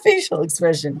with that facial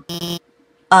expression?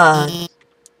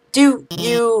 Do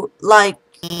you like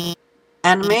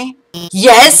anime?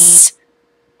 Yes!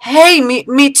 Hey,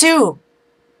 me too!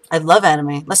 I love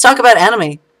anime. Let's talk about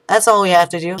anime. That's all we have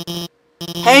to do.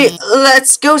 Hey,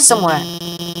 let's go somewhere.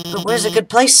 But where's a good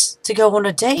place to go on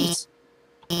a date?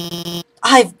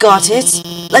 I've got it.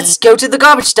 Let's go to the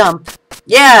garbage dump.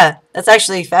 Yeah, that's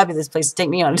actually a fabulous place to take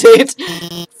me on a date.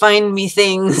 Find me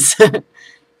things.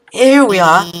 Here we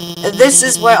are. This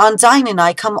is where Undyne and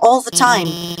I come all the time.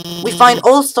 We find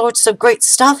all sorts of great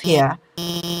stuff here.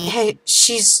 Hey,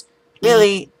 she's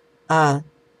really, oh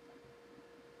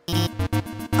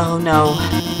no.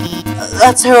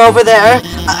 That's her over there.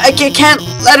 I can't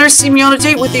let her see me on a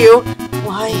date with you.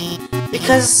 Why?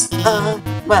 Because,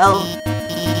 well...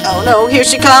 Oh no, here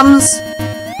she comes!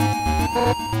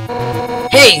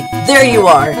 Hey, there you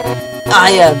are!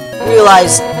 I,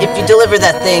 realized if you deliver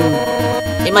that thing,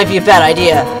 it might be a bad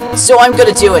idea. So I'm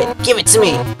gonna do it. Give it to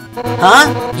me.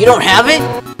 Huh? You don't have it?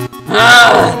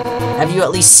 Have you at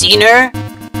least seen her?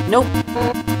 Nope.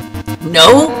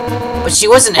 No? But she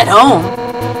wasn't at home.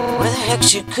 Where the heck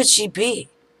could she be?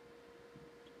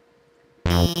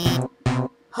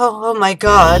 Oh my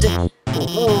god.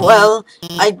 Well,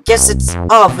 I guess it's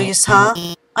obvious, huh?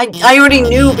 I already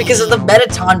knew because of the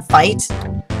Metaton fight.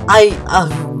 I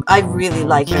really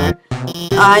like her.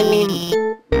 I mean,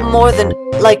 more than,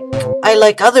 I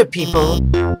like other people.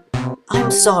 I'm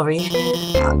sorry.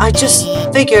 I just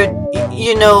figured,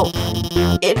 you know,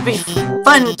 it'd be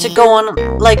fun to go on,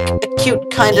 like, a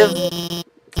cute kind of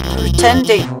pretend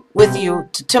date with you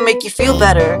to make you feel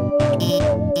better.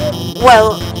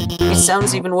 Well, it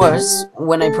sounds even worse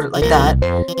when I put it like that.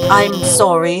 I'm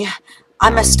sorry. I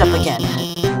messed up again.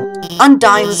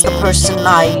 Undyne's the person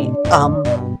I,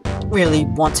 really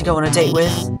want to go on a date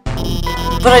with.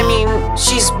 But I mean,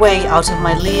 she's way out of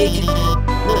my league.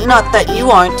 Not that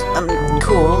you aren't,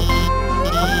 cool.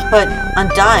 But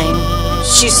Undyne,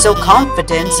 she's so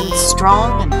confident and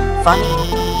strong and funny.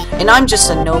 And I'm just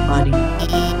a nobody.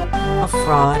 A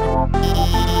fraud.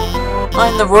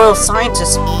 I'm the royal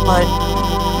scientist, but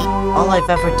all I've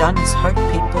ever done is hurt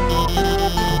people.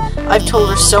 I've told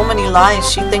her so many lies,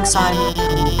 she thinks I'm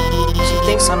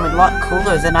a lot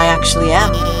cooler than I actually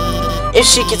am. If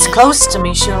she gets close to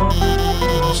me, she'll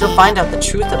find out the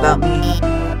truth about me.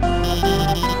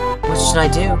 What should I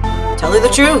do? Tell her the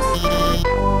truth.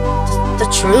 The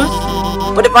truth?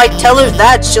 But if I tell her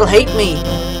that, she'll hate me.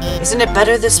 Isn't it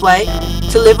better this way?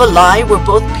 To live a lie where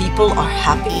both people are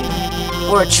happy?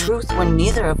 Or a truth where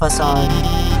neither of us are?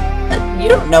 You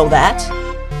don't know that.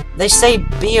 They say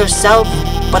be yourself,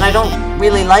 but I don't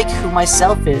really like who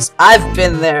myself is. I've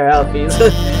been there, Albies.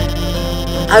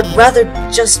 I'd rather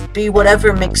just be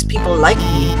whatever makes people like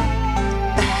me.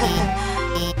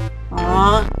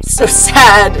 Aw, it's so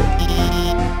sad.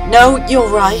 No, you're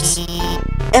right.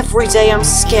 Every day I'm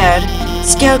scared.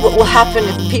 Scared what will happen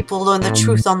if people learn the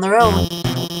truth on their own.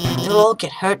 They'll all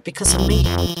get hurt because of me.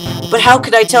 But how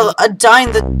could I tell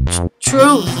Undyne the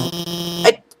truth?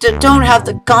 I don't have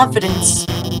the confidence.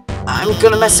 I'm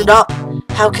gonna mess it up.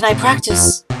 How can I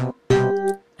practice?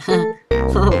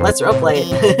 Let's roleplay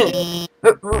it.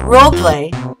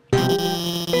 Roleplay?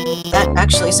 That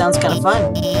actually sounds kind of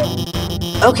fun.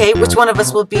 Okay, which one of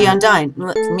us will be Undyne?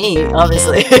 Me,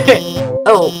 obviously.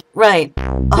 Oh, right.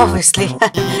 Obviously.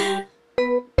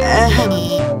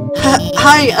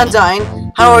 Hi,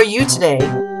 Undyne. How are you today?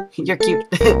 You're cute.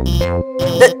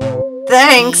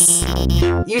 Thanks.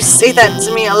 You say that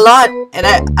to me a lot, and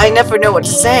I never know what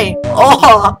to say.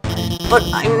 Oh, but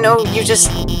I know you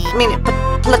just mean it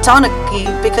platonically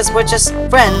because we're just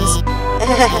friends.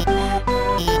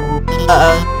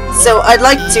 So I'd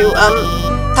like to,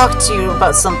 talk to you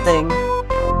about something.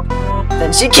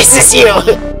 Then she kisses you.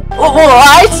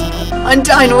 What?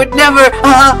 Undyne would never,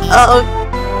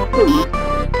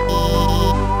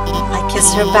 I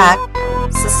kiss her back,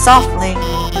 so softly.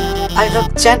 I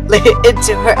look gently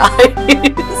into her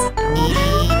eyes.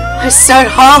 I start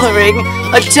hollering,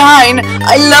 Undyne,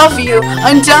 I love you.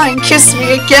 Undyne, kiss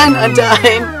me again,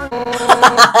 Undyne.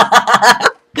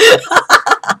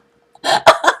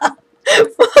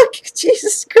 Fuck,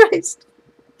 Jesus Christ.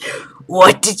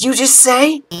 What did you just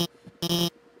say?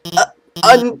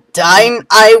 Undyne,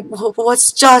 I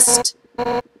was just...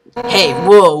 Hey,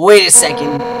 whoa, wait a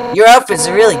second. Your outfits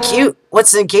are really cute.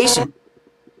 What's the occasion?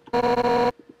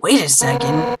 Wait a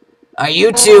second. Are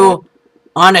you two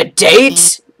on a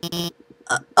date?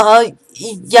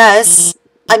 Yes.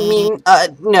 I mean,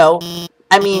 no.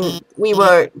 I mean, we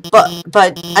were,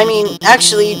 but, I mean,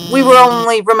 actually, we were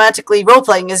only romantically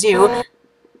role-playing as you.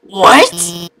 What?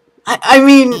 I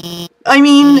mean,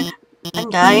 Undyne,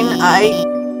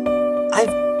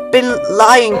 I've been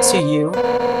lying to you.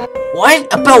 What?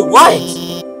 About what?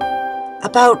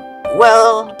 About,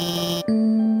 well,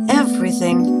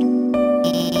 everything.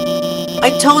 I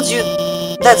told you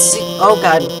that's, oh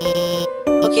god.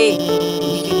 Okay,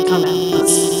 you can calm down.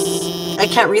 I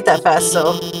can't read that fast,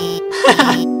 so.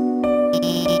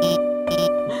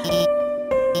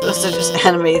 Those are just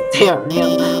anime, they aren't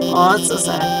real. Oh, it's so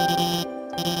sad.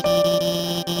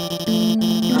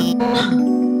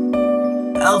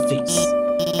 Alphys.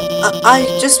 I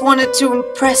just wanted to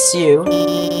impress you.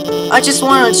 I just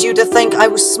wanted you to think I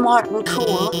was smart and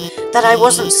cool, that I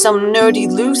wasn't some nerdy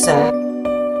loser.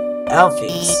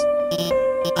 Alphys.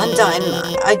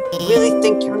 Undyne, I really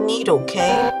think you're neat,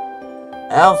 okay?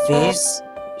 Alphys.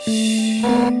 Shh.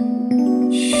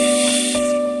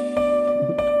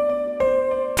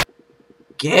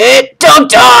 Get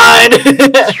dunked on!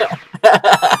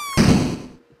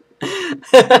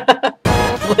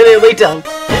 Literally dunked.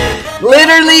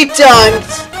 Literally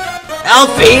dunked!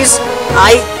 Alphys,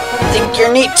 I think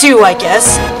you're neat too, I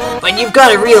guess. But you've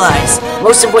got to realize,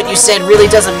 most of what you said really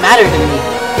doesn't matter to me.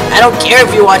 I don't care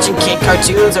if you're watching kid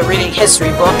cartoons or reading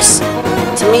history books.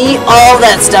 To me, all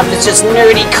that stuff is just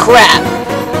nerdy crap.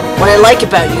 What I like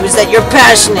about you is that you're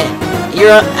passionate.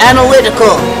 You're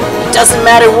analytical. It doesn't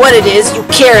matter what it is, you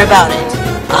care about it.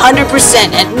 100%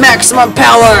 at maximum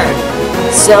power.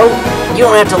 So, you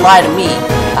don't have to lie to me.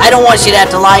 I don't want you to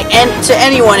have to lie to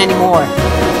anyone anymore.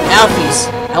 Alphys,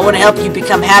 I want to help you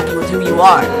become happy with who you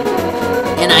are.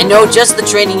 And I know just the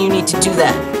training you need to do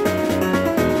that.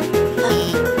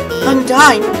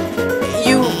 Undyne,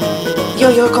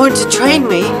 you're going to train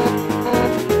me?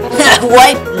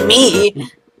 What? Me?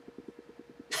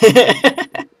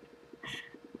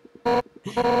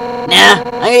 Nah,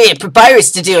 I'm gonna get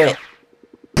Papyrus to do it.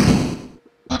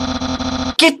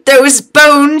 Get those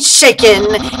bones shaken!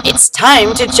 It's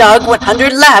time to jog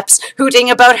 100 laps, hooting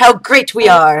about how great we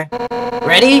are.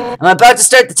 Ready? I'm about to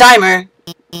start the timer.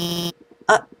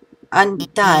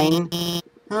 Undyne.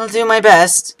 I'll do my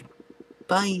best.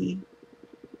 Bye.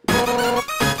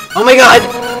 Oh my god!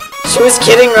 She was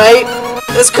kidding, right?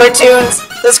 Those cartoons,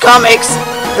 those comics,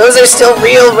 those are still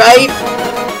real, right?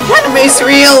 Anime's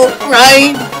real,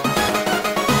 right?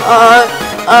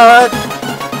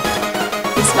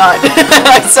 It's not.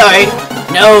 I'm sorry.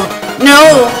 No,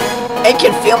 no! I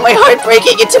can feel my heart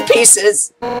breaking into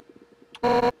pieces.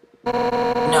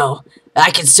 No,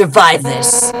 I can survive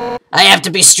this. I have to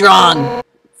be strong.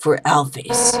 For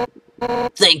Alphys.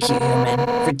 Thank you, human,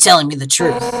 for telling me the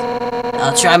truth.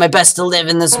 I'll try my best to live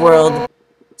in this world.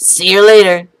 See you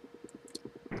later.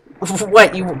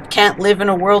 What, you can't live in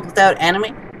a world without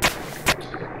anime?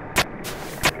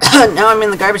 Now I'm in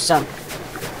the garbage dump.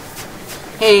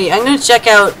 Hey, I'm gonna check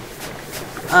out,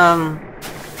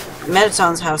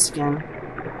 Metaton's house again.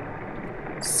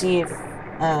 See if,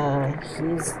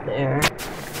 he's there.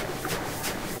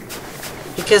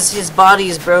 Because his body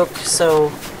is broke, so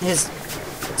his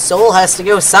soul has to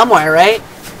go somewhere, right?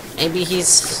 Maybe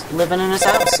he's living in his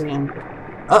house again.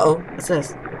 Uh-oh, what's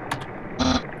this?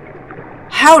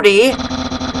 Howdy!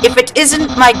 If it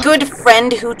isn't my good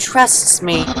friend who trusts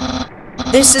me.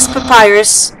 This is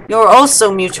Papyrus, your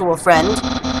also mutual friend.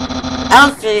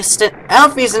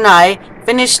 Alphys and I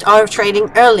finished our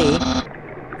trading early.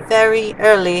 Very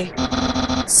early.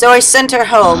 So I sent her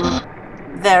home.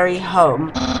 Very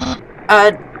home.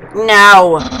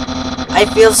 Now. I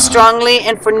feel strongly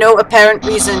and for no apparent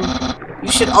reason.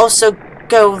 You should also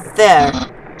go there.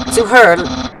 To her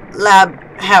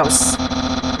lab house.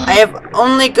 I have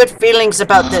only good feelings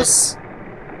about this.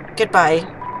 Goodbye.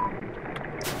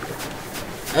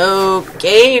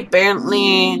 Okay,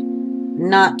 apparently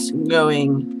not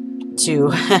going to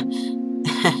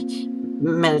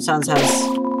Metaton's house.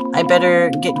 I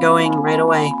better get going right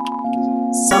away.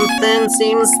 Something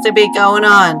seems to be going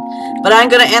on. But I'm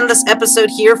going to end this episode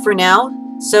here for now.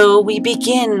 So we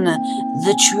begin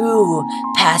the true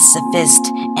pacifist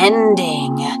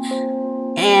ending.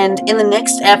 And in the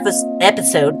next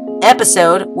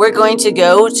episode, we're going to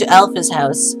go to Alpha's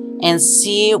house and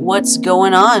see what's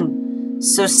going on.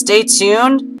 So stay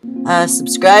tuned.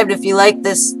 Subscribe if you like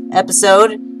this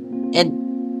episode.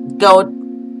 And go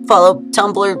follow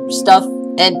Tumblr stuff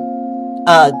and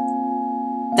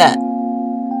that.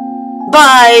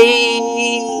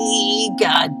 Bye!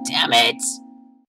 God damn it.